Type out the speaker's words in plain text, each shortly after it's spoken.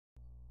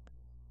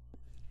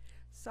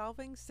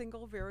Solving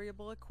single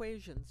variable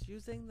equations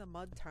using the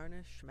mud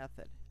tarnish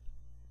method.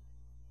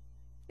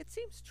 It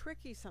seems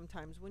tricky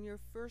sometimes when you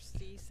first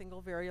see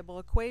single variable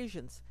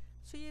equations,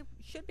 so you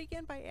should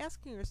begin by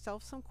asking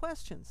yourself some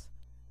questions.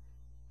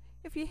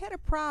 If you had a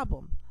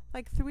problem,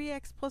 like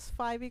 3x plus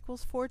 5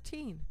 equals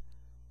 14,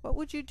 what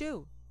would you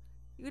do?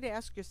 You'd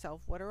ask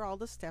yourself, what are all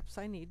the steps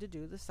I need to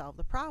do to solve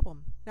the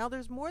problem? Now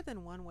there's more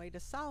than one way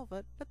to solve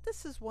it, but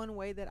this is one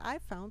way that I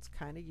found's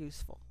kind of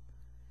useful.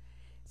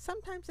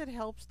 Sometimes it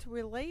helps to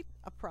relate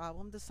a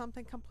problem to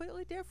something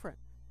completely different.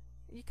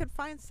 You could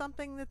find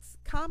something that's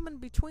common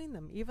between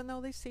them, even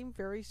though they seem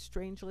very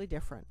strangely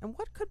different. And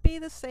what could be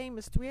the same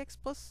as 3x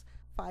plus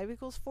 5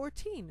 equals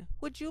 14?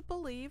 Would you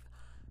believe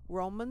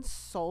Roman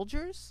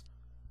soldiers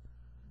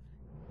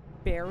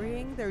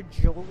burying their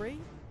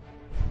jewelry?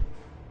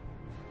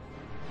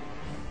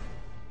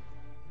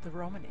 The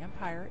Roman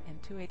Empire in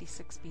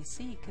 286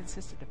 BC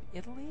consisted of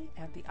Italy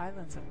and the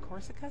islands of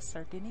Corsica,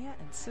 Sardinia,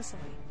 and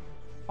Sicily.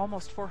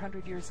 Almost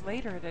 400 years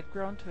later, it had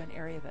grown to an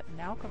area that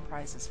now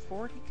comprises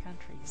 40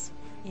 countries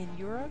in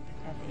Europe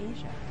and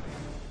Asia.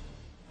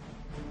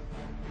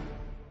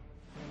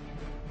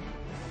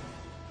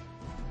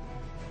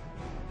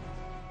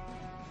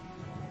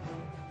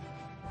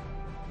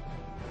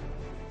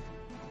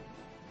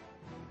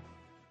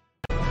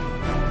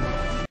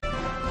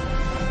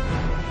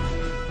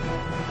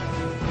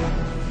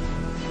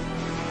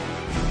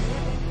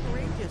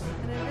 Courageous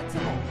and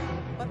invincible,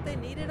 but they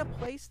needed a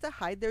place to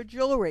hide their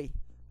jewelry.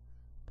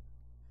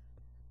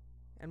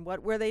 And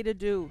what were they to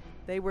do?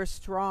 They were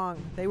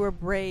strong, they were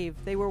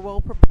brave, they were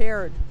well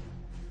prepared.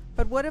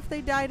 But what if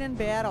they died in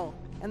battle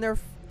and the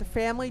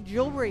family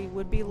jewelry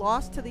would be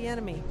lost to the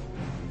enemy?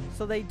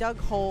 So they dug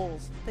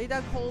holes. They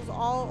dug holes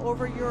all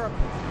over Europe,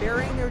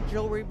 burying their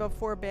jewelry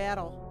before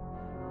battle.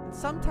 And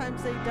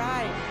sometimes they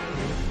died and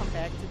they didn't come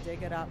back to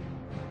dig it up.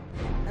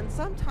 And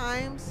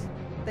sometimes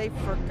they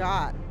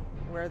forgot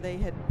where they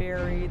had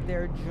buried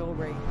their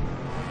jewelry.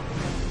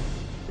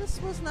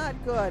 This was not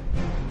good.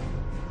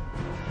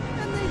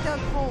 And they dug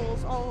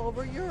holes all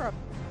over Europe.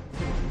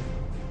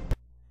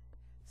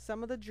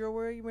 Some of the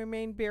jewelry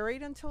remained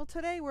buried until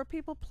today, where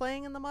people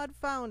playing in the mud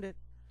found it,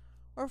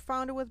 or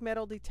found it with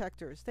metal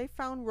detectors. They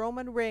found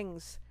Roman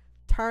rings,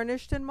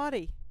 tarnished and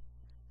muddy.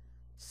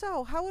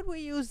 So, how would we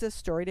use this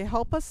story to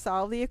help us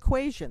solve the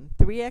equation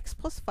 3x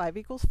plus 5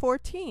 equals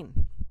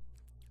 14?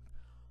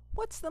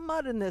 What's the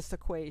mud in this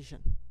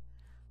equation?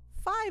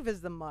 5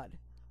 is the mud.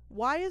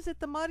 Why is it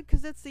the mud?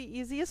 Because it's the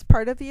easiest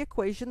part of the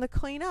equation to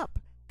clean up,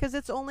 because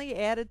it's only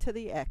added to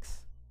the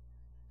x.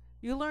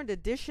 You learned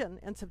addition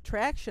and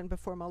subtraction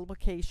before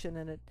multiplication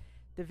and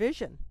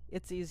division.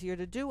 It's easier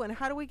to do. And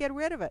how do we get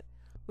rid of it?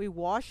 We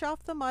wash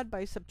off the mud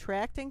by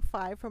subtracting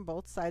 5 from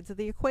both sides of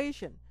the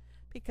equation,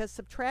 because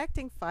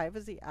subtracting 5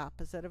 is the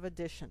opposite of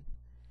addition.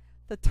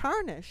 The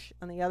tarnish,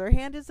 on the other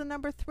hand, is the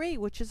number 3,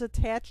 which is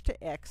attached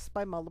to x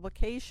by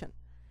multiplication.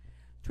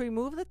 To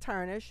remove the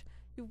tarnish,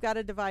 you've got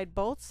to divide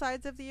both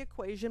sides of the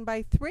equation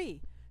by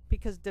 3,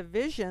 because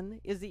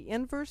division is the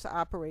inverse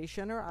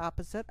operation or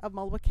opposite of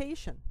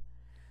multiplication.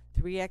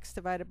 3x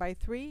divided by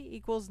 3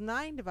 equals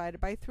 9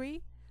 divided by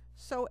 3,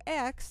 so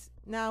x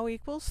now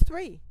equals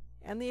 3,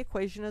 and the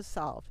equation is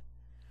solved.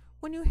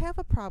 When you have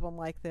a problem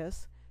like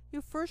this,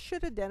 you first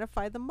should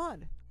identify the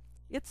mud.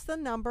 It's the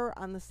number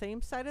on the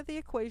same side of the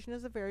equation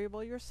as the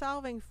variable you're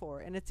solving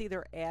for, and it's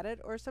either added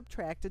or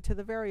subtracted to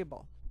the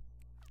variable.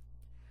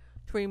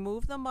 To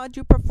remove the mud,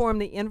 you perform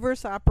the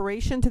inverse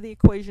operation to the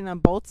equation on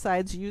both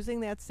sides using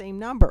that same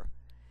number.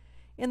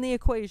 In the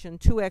equation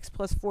 2x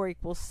plus 4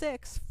 equals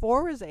 6,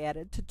 4 is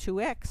added to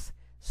 2x,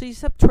 so you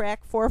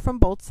subtract 4 from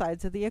both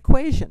sides of the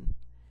equation.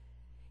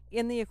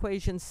 In the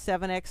equation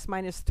 7x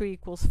minus 3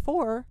 equals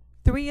 4,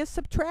 3 is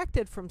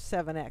subtracted from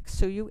 7x,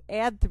 so you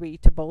add 3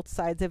 to both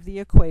sides of the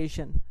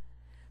equation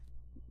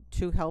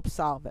to help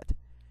solve it.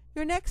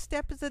 Your next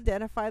step is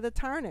identify the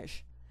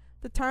tarnish.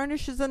 The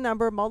tarnish is a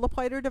number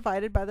multiplied or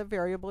divided by the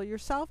variable you're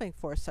solving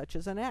for, such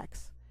as an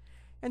x.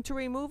 And to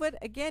remove it,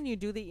 again, you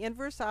do the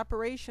inverse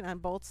operation on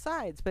both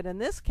sides, but in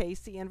this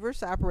case, the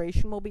inverse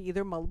operation will be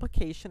either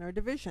multiplication or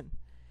division.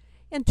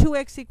 In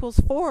 2x equals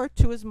 4,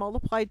 2 is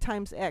multiplied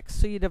times x,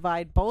 so you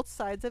divide both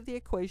sides of the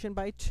equation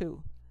by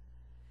 2.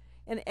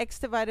 And x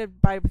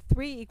divided by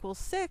 3 equals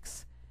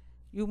 6,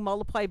 you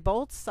multiply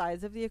both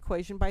sides of the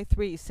equation by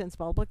 3, since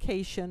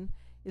multiplication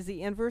is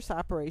the inverse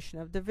operation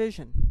of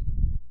division.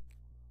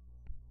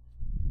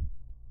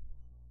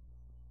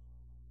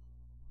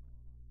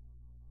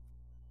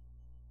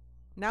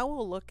 Now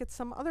we'll look at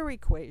some other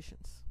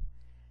equations.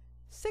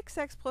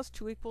 6x plus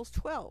 2 equals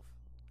 12.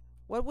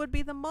 What would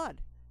be the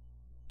mud?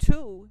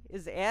 2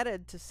 is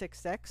added to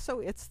 6x, so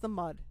it's the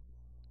mud.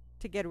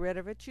 To get rid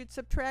of it, you'd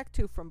subtract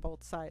 2 from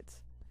both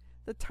sides.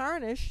 The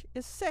tarnish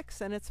is 6,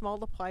 and it's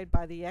multiplied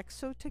by the x,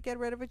 so to get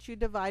rid of it, you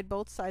divide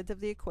both sides of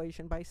the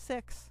equation by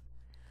 6.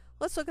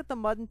 Let's look at the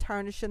mud and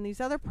tarnish in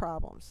these other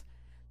problems.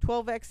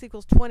 12x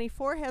equals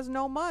 24 has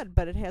no mud,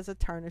 but it has a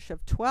tarnish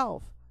of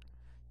 12.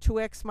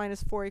 2x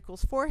minus 4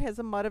 equals 4 has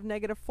a mud of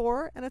negative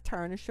 4 and a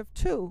tarnish of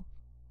 2.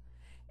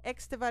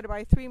 x divided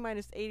by 3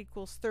 minus 8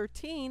 equals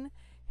 13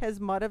 has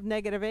mud of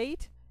negative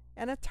 8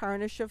 and a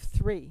tarnish of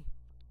 3.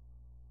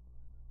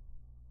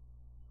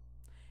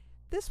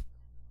 This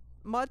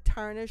mud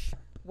tarnish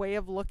way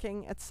of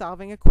looking at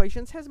solving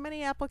equations has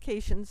many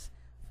applications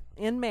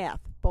in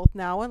math, both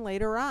now and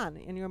later on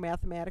in your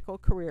mathematical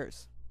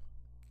careers.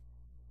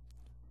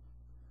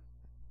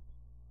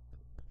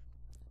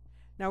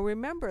 Now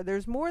remember,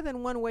 there's more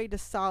than one way to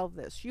solve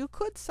this. You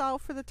could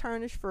solve for the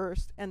tarnish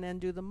first and then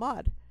do the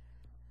mud,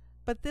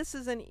 but this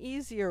is an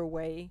easier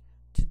way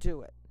to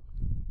do it.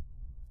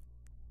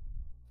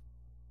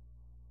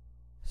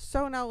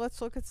 So now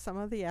let's look at some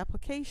of the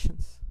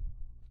applications.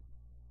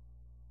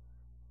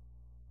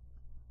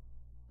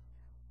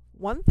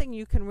 One thing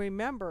you can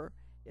remember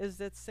is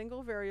that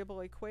single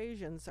variable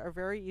equations are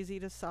very easy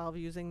to solve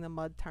using the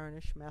mud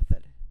tarnish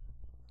method.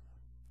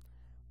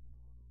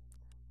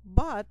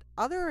 But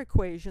other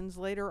equations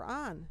later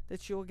on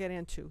that you'll get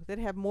into that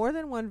have more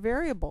than one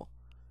variable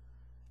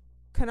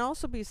can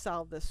also be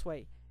solved this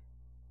way.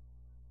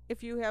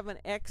 If you have an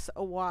x,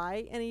 a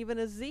y, and even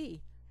a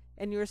z,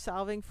 and you're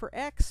solving for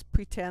x,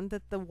 pretend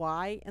that the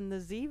y and the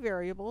z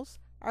variables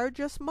are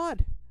just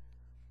mud.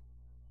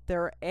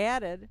 They're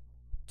added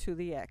to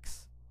the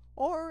x.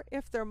 Or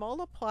if they're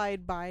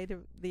multiplied by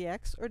the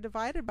x or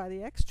divided by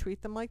the x,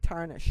 treat them like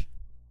tarnish.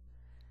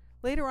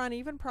 Later on,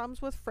 even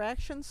problems with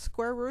fractions,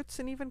 square roots,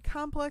 and even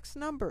complex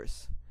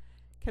numbers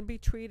can be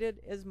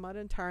treated as mud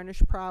and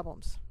tarnish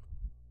problems.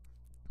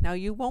 Now,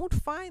 you won't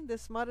find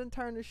this mud and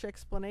tarnish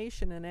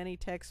explanation in any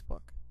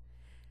textbook,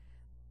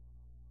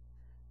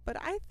 but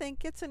I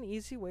think it's an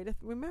easy way to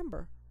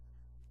remember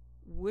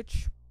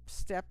which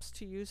steps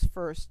to use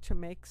first to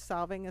make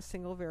solving a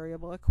single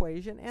variable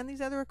equation and these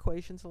other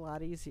equations a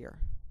lot easier.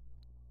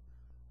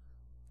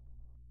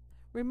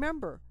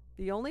 Remember,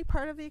 the only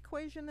part of the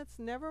equation that's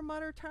never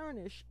mud or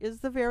tarnish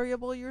is the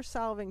variable you're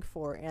solving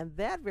for, and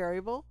that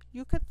variable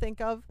you could think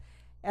of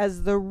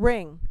as the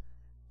ring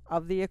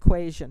of the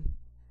equation.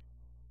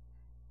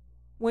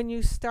 When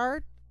you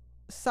start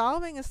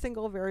solving a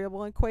single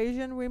variable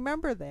equation,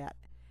 remember that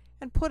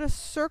and put a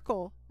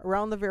circle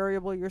around the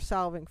variable you're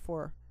solving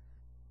for.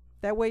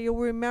 That way you'll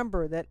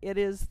remember that it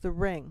is the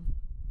ring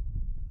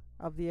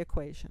of the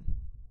equation.